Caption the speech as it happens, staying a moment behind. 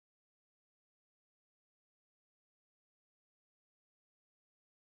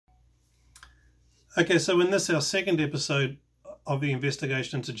Okay, so in this, our second episode of the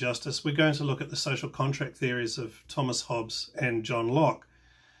investigation into justice, we're going to look at the social contract theories of Thomas Hobbes and John Locke.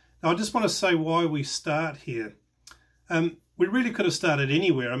 Now, I just want to say why we start here. We really could have started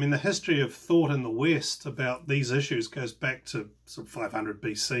anywhere. I mean, the history of thought in the West about these issues goes back to sort of 500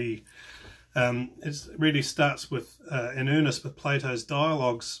 BC. It really starts with, in earnest, with Plato's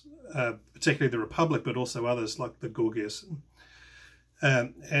dialogues, particularly the Republic, but also others like the Gorgias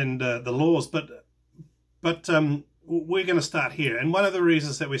and the Laws. But we're going to start here. And one of the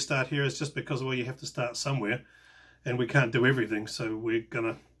reasons that we start here is just because, well, you have to start somewhere and we can't do everything. So we're going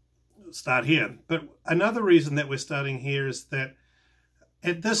to start here. But another reason that we're starting here is that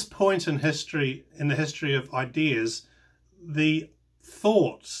at this point in history, in the history of ideas, the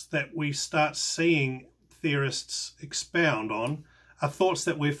thoughts that we start seeing theorists expound on are thoughts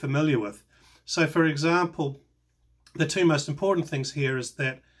that we're familiar with. So, for example, the two most important things here is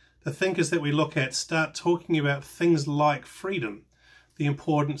that the thinkers that we look at start talking about things like freedom, the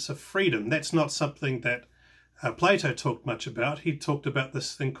importance of freedom. That's not something that Plato talked much about. He talked about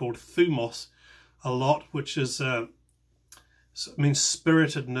this thing called thumos a lot, which is means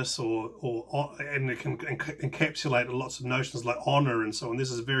spiritedness, and it can encapsulate lots of notions like honor and so on.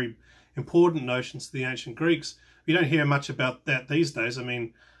 This is very important notions to the ancient Greeks. You don't hear much about that these days. I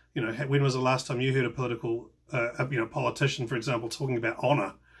mean, you know, when was the last time you heard a politician, for example, talking about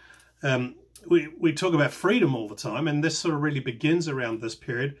honor? We talk about freedom all the time, and this sort of really begins around this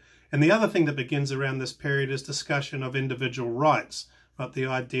period. And the other thing that begins around this period is discussion of individual rights, right? The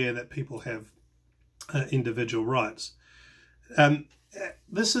idea that people have individual rights.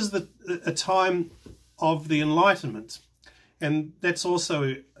 This is a time of the Enlightenment, and that's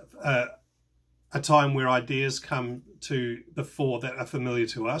also a time where ideas come to the fore that are familiar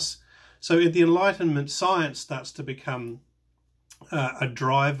to us. So in the Enlightenment, science starts to become a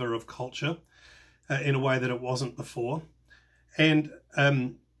driver of culture in a way that it wasn't before, and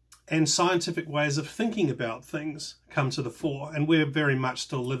scientific ways of thinking about things come to the fore, and we're very much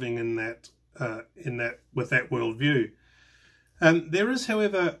still living in that with that worldview. There is,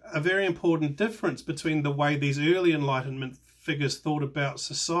 however, a very important difference between the way these early Enlightenment figures thought about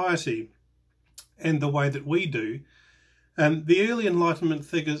society and the way that we do. The early Enlightenment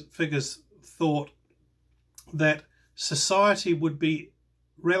figures thought that society would be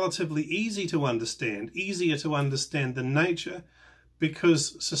relatively easy to understand, easier to understand than nature,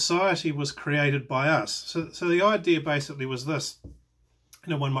 because society was created by us. So the idea basically was this.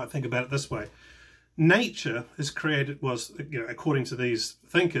 You know, one might think about it this way. Nature according to these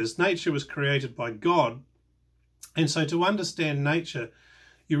thinkers, nature was created by God. And so to understand nature,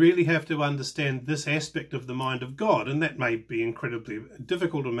 you really have to understand this aspect of the mind of God. And that may be incredibly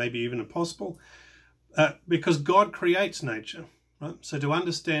difficult or maybe even impossible, because God creates nature, right? So to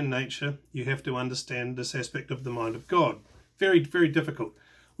understand nature, you have to understand this aspect of the mind of God. Very, very difficult.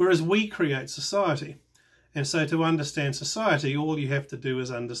 Whereas we create society. And so to understand society, all you have to do is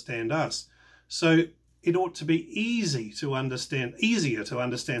understand us. So it ought to be easier to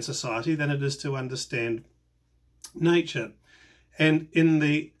understand society than it is to understand nature. And in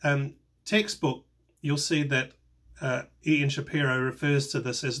the textbook, you'll see that Ian Shapiro refers to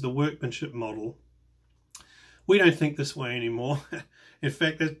this as the workmanship model. We don't think this way anymore. In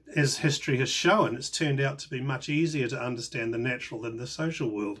fact, as history has shown, it's turned out to be much easier to understand the natural than the social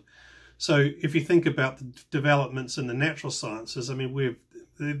world. So if you think about the developments in the natural sciences, I mean,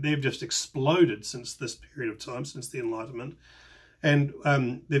 they've just exploded since this period of time, since the Enlightenment. And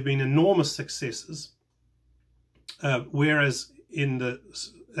there have been enormous successes, whereas in the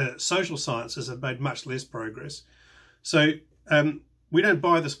social sciences have made much less progress. So we don't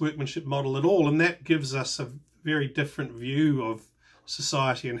buy this workmanship model at all, and that gives us a very different view of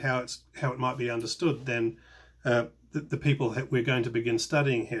society and how it might be understood than the people that we're going to begin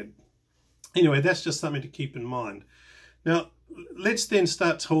studying here. Anyway, that's just something to keep in mind. Now, let's then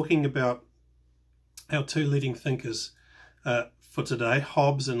start talking about our two leading thinkers for today,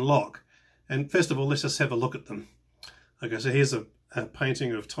 Hobbes and Locke. And first of all, let's just have a look at them. Okay, so here's a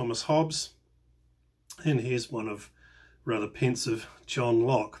painting of Thomas Hobbes, and here's one of rather pensive John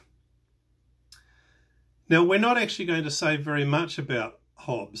Locke. Now, we're not actually going to say very much about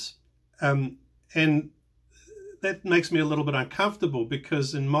Hobbes, and that makes me a little bit uncomfortable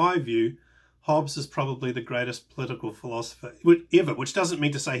because, in my view, Hobbes is probably the greatest political philosopher ever, which doesn't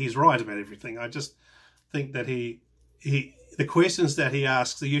mean to say he's right about everything. I just think that the questions that he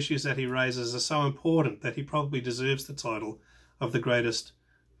asks, the issues that he raises are so important that he probably deserves the title of the greatest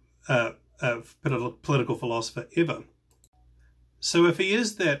political philosopher ever. So if he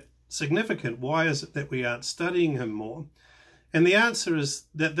is that significant, why is it that we aren't studying him more? And the answer is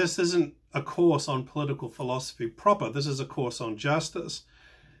that this isn't a course on political philosophy proper. This is a course on justice,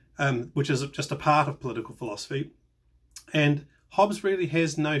 which is just a part of political philosophy. And Hobbes really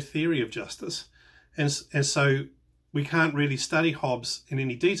has no theory of justice. And so we can't really study Hobbes in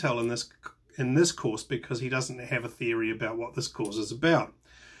any detail in this course because he doesn't have a theory about what this course is about.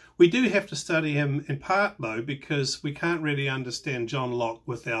 We do have to study him in part, though, because we can't really understand John Locke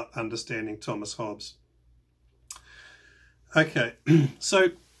without understanding Thomas Hobbes. Okay, so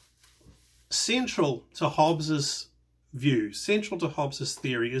central to Hobbes's view, central to Hobbes's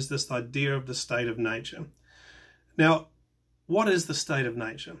theory is this idea of the state of nature. Now, what is the state of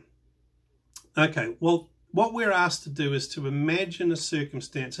nature? Okay, well, what we're asked to do is to imagine a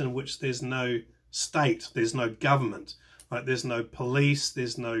circumstance in which there's no state, there's no government, right? There's no police,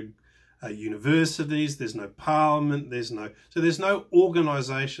 there's no universities, there's no parliament, there's no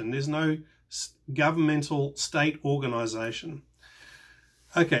organisation, there's no governmental state organisation.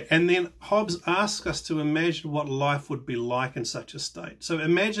 Okay, and then Hobbes asks us to imagine what life would be like in such a state. So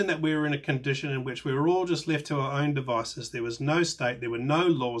imagine that we were in a condition in which we were all just left to our own devices. There was no state, there were no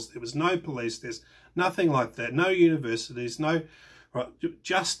laws, there was no police, there's nothing like that, no universities,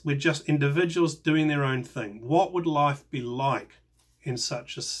 we're just individuals doing their own thing. What would life be like in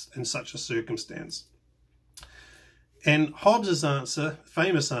such a circumstance? And Hobbes's answer,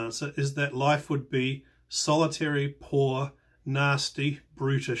 famous answer, is that life would be solitary, poor, nasty,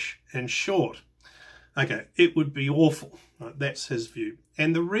 brutish, and short. Okay, it would be awful. Right? That's his view.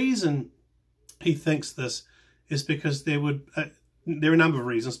 And the reason he thinks this is because there are a number of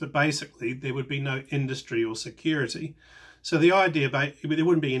reasons, but basically there would be no industry or security. So the idea about there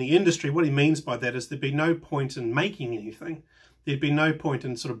wouldn't be any industry, what he means by that is there'd be no point in making anything. There'd be no point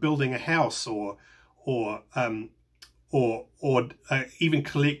in sort of building a house or even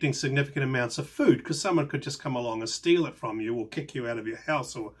collecting significant amounts of food, because someone could just come along and steal it from you or kick you out of your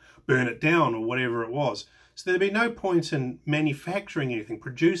house or burn it down or whatever it was. So there'd be no point in manufacturing anything,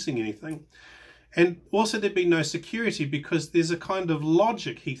 producing anything. And also there'd be no security because there's a kind of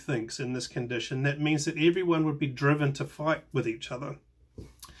logic, he thinks, in this condition that means that everyone would be driven to fight with each other.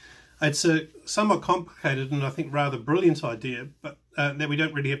 It's a somewhat complicated and I think rather brilliant idea, but that we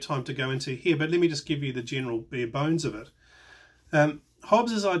don't really have time to go into here, but let me just give you the general bare bones of it.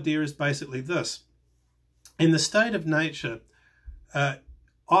 Hobbes's idea is basically this. In the state of nature,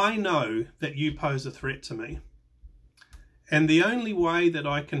 I know that you pose a threat to me. And the only way that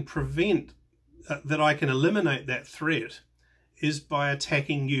I can eliminate that threat is by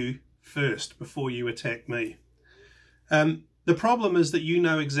attacking you first before you attack me. The problem is that you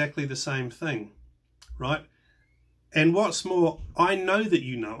know exactly the same thing, right? And what's more, I know that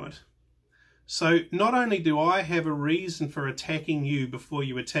you know it. So not only do I have a reason for attacking you before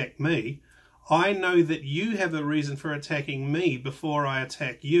you attack me, I know that you have a reason for attacking me before I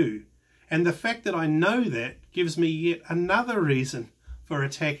attack you. And the fact that I know that gives me yet another reason for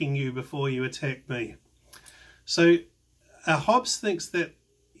attacking you before you attack me. So Hobbes thinks that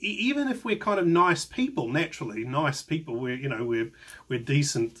even if we're kind of nice people, naturally nice people, we're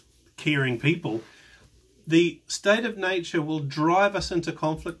decent, caring people, the state of nature will drive us into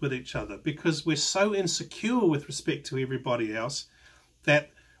conflict with each other because we're so insecure with respect to everybody else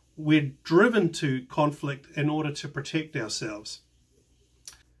that we're driven to conflict in order to protect ourselves.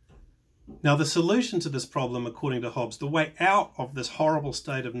 Now, the solution to this problem, according to Hobbes, the way out of this horrible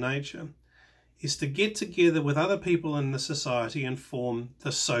state of nature, is to get together with other people in the society and form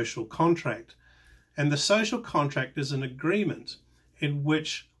the social contract. And the social contract is an agreement in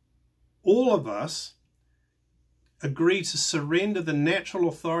which all of us agree to surrender the natural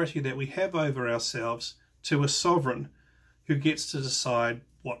authority that we have over ourselves to a sovereign who gets to decide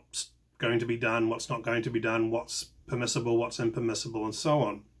what's going to be done, what's not going to be done, what's permissible, what's impermissible, and so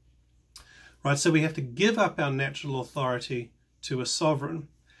on. Right, so we have to give up our natural authority to a sovereign.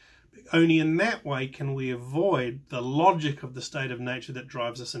 Only in that way can we avoid the logic of the state of nature that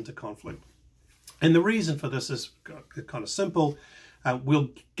drives us into conflict. And the reason for this is kind of simple. We'll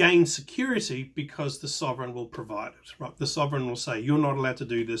gain security because the sovereign will provide it. Right? The sovereign will say, you're not allowed to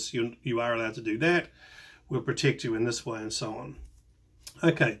do this, you are allowed to do that, we'll protect you in this way, and so on.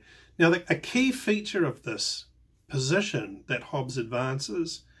 Okay, now a key feature of this position that Hobbes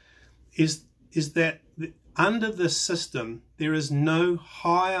advances is that under this system, there is no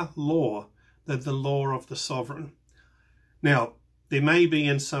higher law than the law of the sovereign. Now, there may be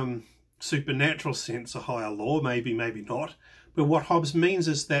in some supernatural sense a higher law, maybe not, but what Hobbes means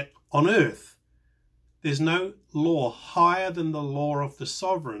is that on earth, there's no law higher than the law of the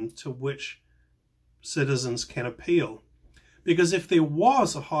sovereign to which citizens can appeal. Because if there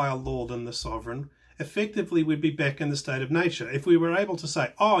was a higher law than the sovereign, effectively we'd be back in the state of nature. If we were able to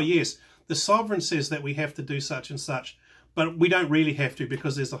say, oh yes, the sovereign says that we have to do such and such, but we don't really have to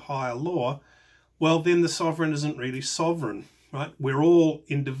because there's a higher law, well, then the sovereign isn't really sovereign, right? We're all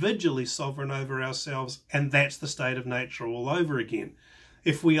individually sovereign over ourselves, and that's the state of nature all over again.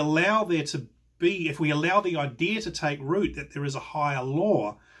 If we allow if we allow the idea to take root that there is a higher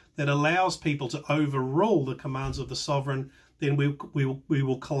law that allows people to overrule the commands of the sovereign, then we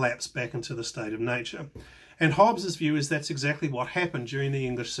will collapse back into the state of nature. And Hobbes' view is that's exactly what happened during the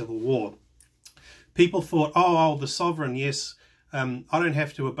English Civil War. People thought, oh, the sovereign, yes, I don't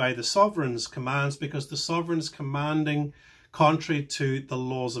have to obey the sovereign's commands because the sovereign's commanding contrary to the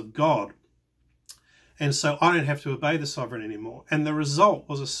laws of God. And so I don't have to obey the sovereign anymore. And the result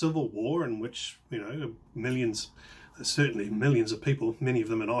was a civil war in which, millions, certainly millions of people, many of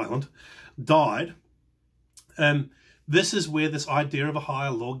them in Ireland, died. This is where this idea of a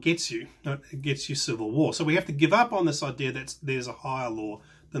higher law gets you. It gets you civil war. So we have to give up on this idea that there's a higher law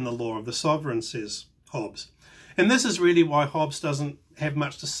than the law of the sovereign, says Hobbes. And this is really why Hobbes doesn't have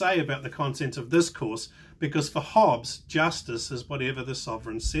much to say about the content of this course, because for Hobbes, justice is whatever the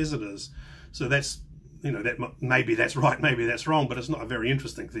sovereign says it is. So that's, maybe that's right, maybe that's wrong, but it's not a very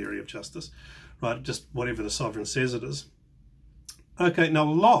interesting theory of justice, right? Just whatever the sovereign says it is. Okay, now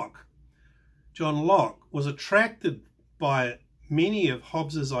Locke, John Locke, was attracted by many of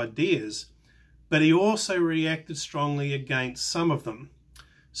Hobbes's ideas, but he also reacted strongly against some of them.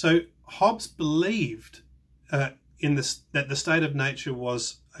 So Hobbes believed that the state of nature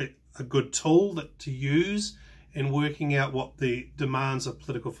was a good tool to use in working out what the demands of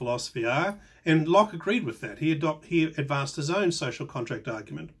political philosophy are, and Locke agreed with that. He advanced his own social contract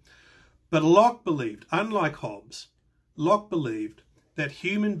argument. But Locke believed, unlike Hobbes, Locke believed that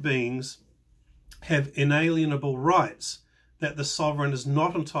human beings have inalienable rights that the sovereign is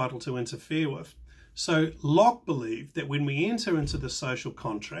not entitled to interfere with. So Locke believed that when we enter into the social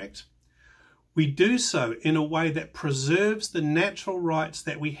contract, we do so in a way that preserves the natural rights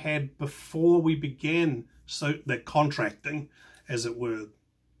that we had before we began the contracting, as it were.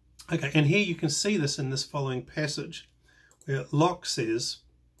 Okay, and here you can see this in this following passage, where Locke says,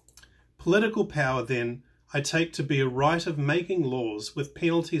 "Political power, then, I take to be a right of making laws with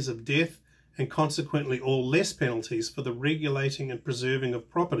penalties of death and consequently all less penalties for the regulating and preserving of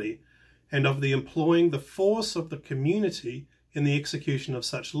property, and of the employing the force of the community in the execution of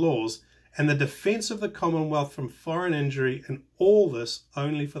such laws, and the defence of the Commonwealth from foreign injury, and all this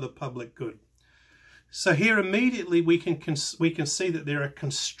only for the public good." So here immediately we can see that there are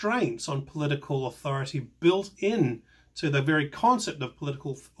constraints on political authority built in to the very concept of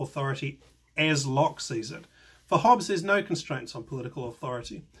political authority as Locke sees it. For Hobbes, there's no constraints on political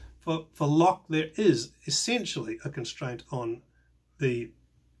authority. For Locke, there is essentially a constraint on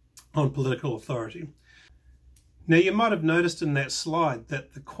political authority. Now, you might have noticed in that slide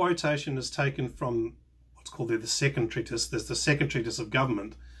that the quotation is taken from what's called the second treatise. There's the second treatise of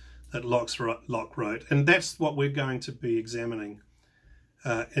government that Locke wrote, and that's what we're going to be examining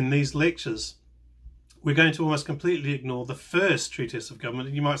in these lectures. We're going to almost completely ignore the first treatise of government.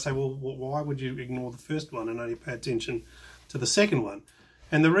 And you might say, well, why would you ignore the first one and only pay attention to the second one?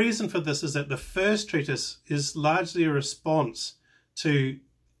 And the reason for this is that the first treatise is largely a response to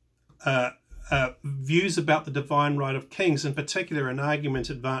views about the divine right of kings, in particular an argument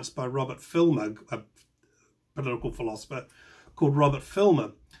advanced by Robert Filmer, a political philosopher called Robert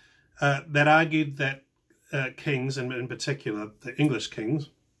Filmer, that argued that kings, and in particular the English kings,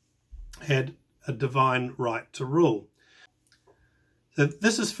 had a divine right to rule. So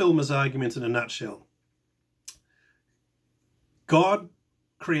this is Filmer's argument in a nutshell. God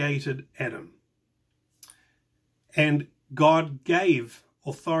created Adam, and God gave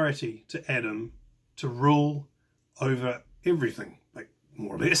authority to Adam to rule over everything, like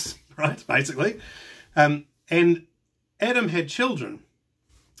more or less, right, basically. And Adam had children,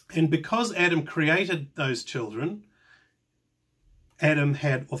 and because Adam created those children, Adam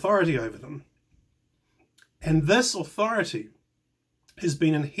had authority over them. And this authority has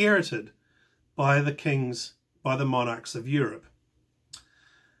been inherited by the kings, by the monarchs of Europe.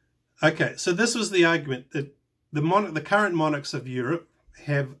 Okay, so this was the argument that the current monarchs of Europe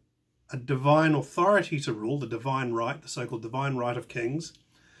have a divine authority to rule, the divine right, the so-called divine right of kings.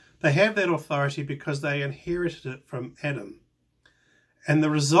 They have that authority because they inherited it from Adam. And the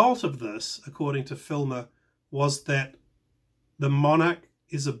result of this, according to Filmer, was that the monarch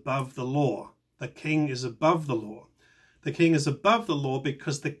is above the law. The king is above the law. The king is above the law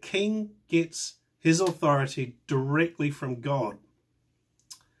because the king gets his authority directly from God.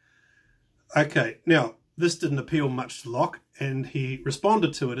 Okay, now, this didn't appeal much to Locke, and he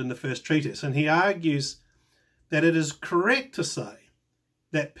responded to it in the first treatise. And he argues that it is correct to say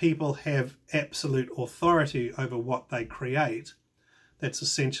that people have absolute authority over what they create. That's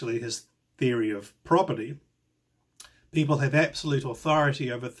essentially his theory of property. People have absolute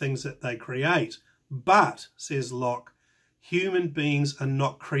authority over things that they create. But, says Locke, human beings are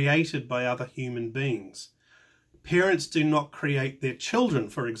not created by other human beings. Parents do not create their children,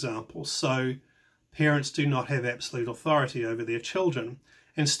 for example, so parents do not have absolute authority over their children.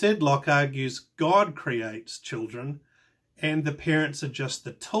 Instead, Locke argues God creates children, and the parents are just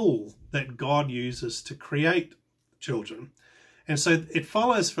the tool that God uses to create children. And so it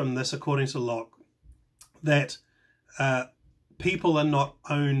follows from this, according to Locke, that people are not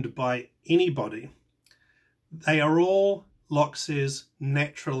owned by anybody. They are all, Locke says,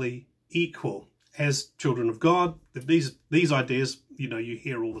 naturally equal as children of God. These ideas, you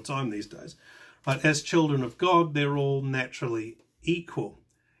hear all the time these days. But as children of God, they're all naturally equal.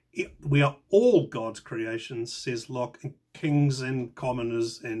 We are all God's creations, says Locke, and kings and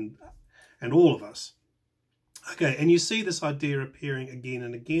commoners and all of us. Okay, and you see this idea appearing again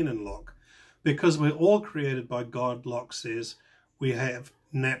and again in Locke. Because we're all created by God, Locke says, we have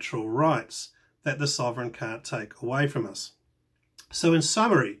natural rights that the sovereign can't take away from us. So in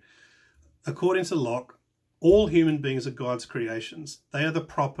summary, according to Locke, all human beings are God's creations. They are the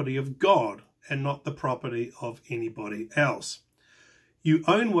property of God and not the property of anybody else. You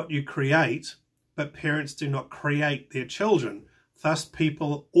own what you create, but parents do not create their children. Thus,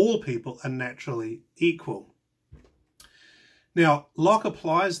 all people are naturally equal. Now, Locke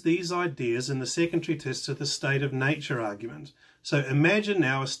applies these ideas in the second treatise to the state of nature argument. So imagine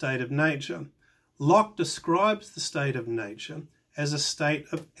now a state of nature. Locke describes the state of nature as a state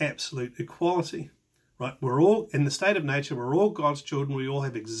of absolute equality. Right? We're all, in the state of nature, we're all God's children. We all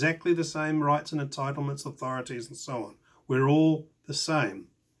have exactly the same rights and entitlements, authorities, and so on. We're all the same.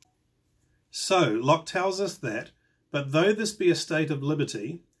 So, Locke tells us that, but though this be a state of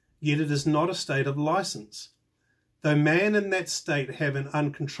liberty, yet it is not a state of license. Though man in that state have an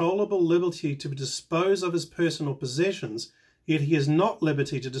uncontrollable liberty to dispose of his personal possessions, yet he has not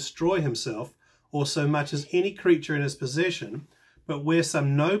liberty to destroy himself, or so much as any creature in his possession, but where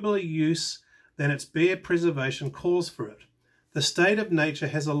some nobler use than its bare preservation calls for it. The state of nature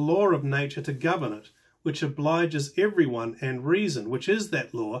has a law of nature to govern it, which obliges everyone, and reason, which is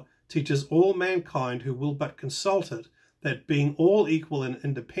that law, teaches all mankind who will but consult it, that being all equal and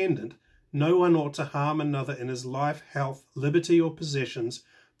independent, no one ought to harm another in his life, health, liberty, or possessions,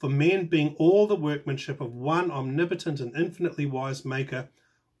 for men being all the workmanship of one omnipotent and infinitely wise maker,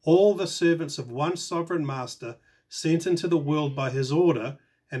 all the servants of one sovereign master, sent into the world by his order,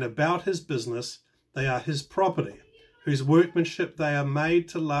 and about his business, they are his property, whose workmanship they are made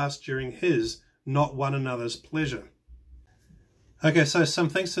to last during his, not one another's pleasure. Okay, so some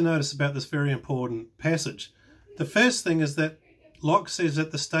things to notice about this very important passage. The first thing is that Locke says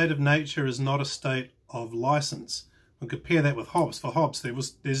that the state of nature is not a state of license. And compare that with Hobbes. For Hobbes,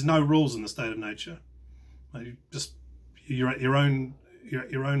 there's no rules in the state of nature. You're your own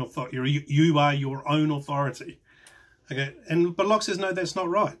authority. You are your own authority. Okay, but Locke says no, that's not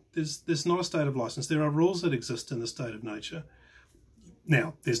right. There's not a state of license. There are rules that exist in the state of nature.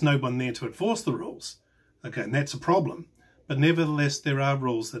 Now, there's no one there to enforce the rules. Okay, and that's a problem. But nevertheless, there are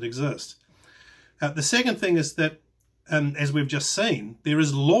rules that exist. The second thing is that, as we've just seen, there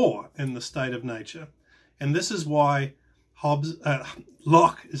is law in the state of nature. And this is why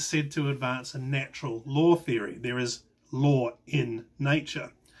Locke is said to advance a natural law theory. There is law in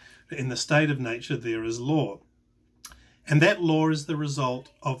nature. In the state of nature, there is law. And that law is the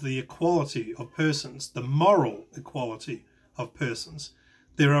result of the equality of persons, the moral equality of persons.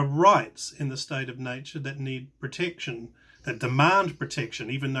 There are rights in the state of nature that need protection, that demand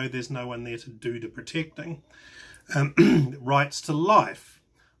protection, even though there's no one there to do the protecting. Rights to life,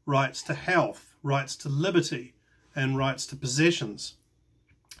 rights to health, rights to liberty, and rights to possessions.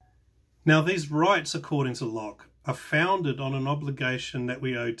 Now, these rights, according to Locke, are founded on an obligation that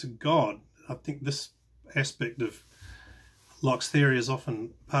we owe to God. I think this aspect of Locke's theory is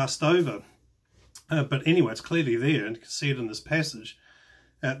often passed over. But anyway, it's clearly there, and you can see it in this passage.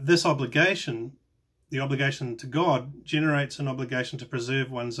 This obligation, the obligation to God, generates an obligation to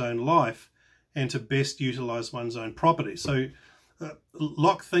preserve one's own life and to best utilize one's own property. So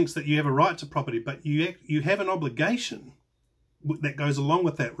Locke thinks that you have a right to property, but you have an obligation that goes along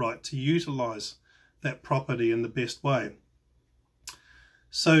with that right to utilize that property in the best way.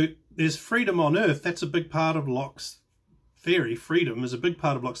 So there's freedom on earth. That's a big part of Locke's theory. Freedom is a big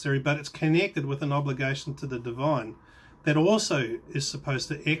part of Locke's theory, but it's connected with an obligation to the divine that also is supposed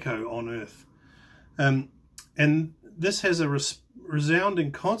to echo on earth. And this has a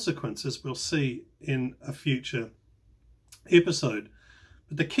resounding consequence, as we'll see in a future episode.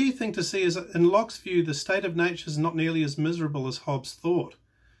 But the key thing to see is, in Locke's view, the state of nature is not nearly as miserable as Hobbes thought.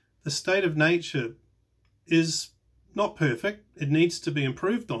 The state of nature is not perfect. It needs to be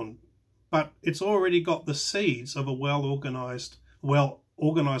improved on, but it's already got the seeds of a well-organized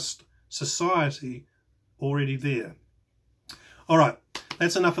society already there. All right,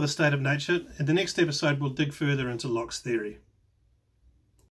 that's enough of the state of nature. In the next episode, we'll dig further into Locke's theory.